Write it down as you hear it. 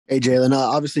Hey, Jaylen.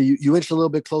 Obviously, you inched a little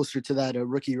bit closer to that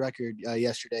rookie record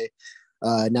yesterday.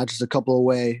 Now just a couple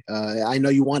away. I know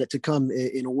you want it to come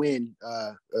in a win.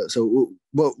 So,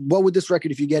 what would this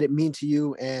record, if you get it, mean to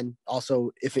you, and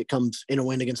also if it comes in a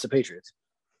win against the Patriots?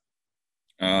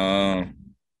 Um,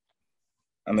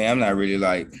 I mean, I'm not really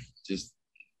like just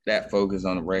that focused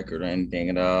on the record or anything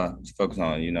at all. Just focus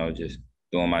on, just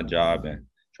doing my job and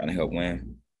trying to help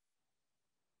win.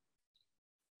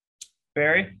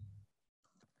 Barry?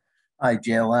 Hi,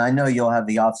 Jalen. I know you'll have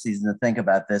the offseason to think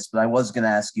about this, but I was going to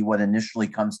ask you what initially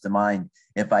comes to mind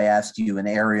if I asked you an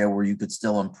area where you could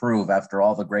still improve after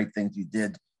all the great things you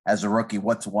did as a rookie.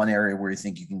 What's one area where you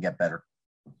think you can get better?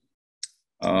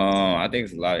 I think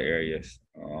it's a lot of areas,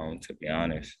 to be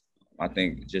honest. I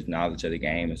think just knowledge of the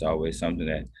game is always something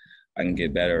that I can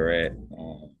get better at.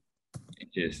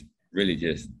 Just really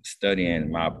just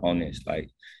studying my opponents like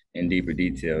in deeper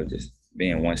detail, just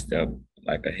being one step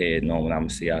like ahead, knowing what I'm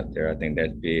gonna see out there. I think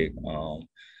that's big.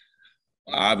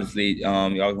 Obviously, you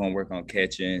always want to work on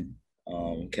catching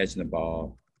the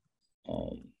ball.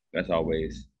 That's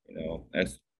always,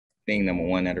 that's thing number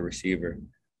one at a receiver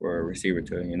for a receiver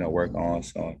to, work on.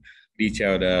 So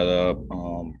detail that up,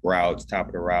 routes, top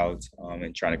of the routes,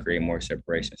 and trying to create more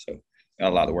separation. So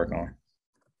got a lot to work on.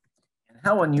 And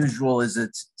how unusual is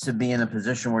it to be in a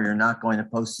position where you're not going to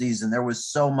postseason? There was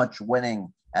so much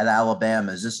winning at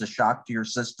Alabama. Is this a shock to your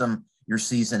system, your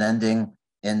season ending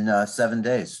in 7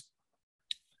 days?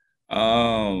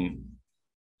 I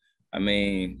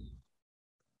mean,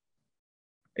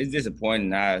 it's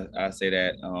disappointing. I say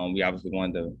that we obviously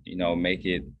wanted to, make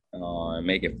it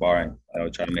far and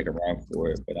try to make a run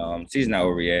for it. But season not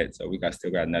over yet, so we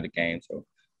still got another game. So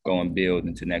go and build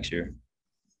into next year.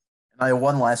 And I have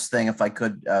one last thing, if I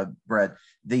could, Brett.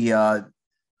 The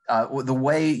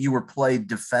way you were played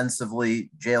defensively,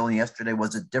 Jaylen, yesterday,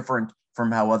 was it different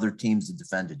from how other teams had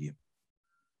defended you?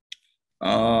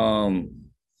 Kind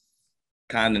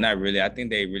of not really. I think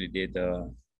they really did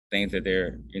the things that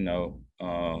they're,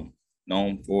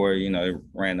 known for. They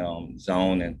ran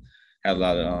zone and had a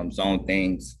lot of zone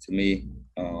things to me.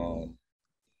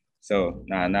 So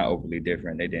not overly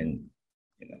different. They didn't,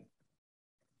 you know,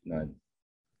 none.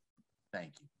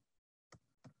 Thank you.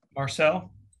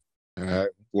 Marcel?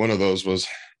 One of those was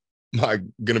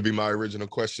going to be my original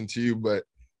question to you, but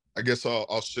I guess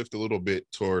I'll shift a little bit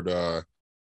toward. I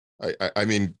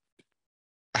mean,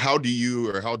 how do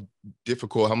you, or how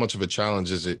difficult, how much of a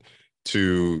challenge is it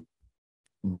to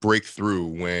break through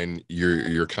when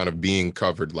you're kind of being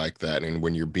covered like that, and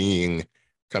when you're being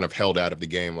kind of held out of the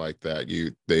game like that?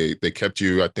 They kept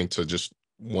you, I think, to just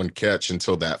one catch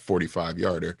until that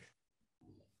 45-yarder.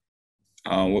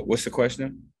 What's the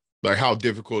question? Like, how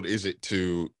difficult is it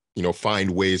to, find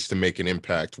ways to make an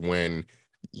impact when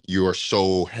you're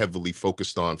so heavily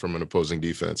focused on from an opposing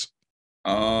defense?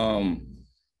 I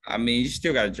mean, you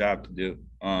still got a job to do.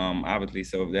 Obviously,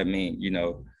 so if that means,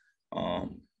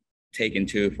 taking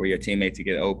two for your teammate to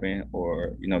get open,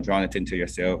 or, drawing attention to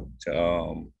yourself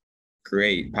to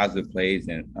create positive plays,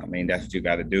 and I mean, that's what you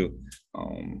got to do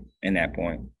at that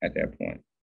point.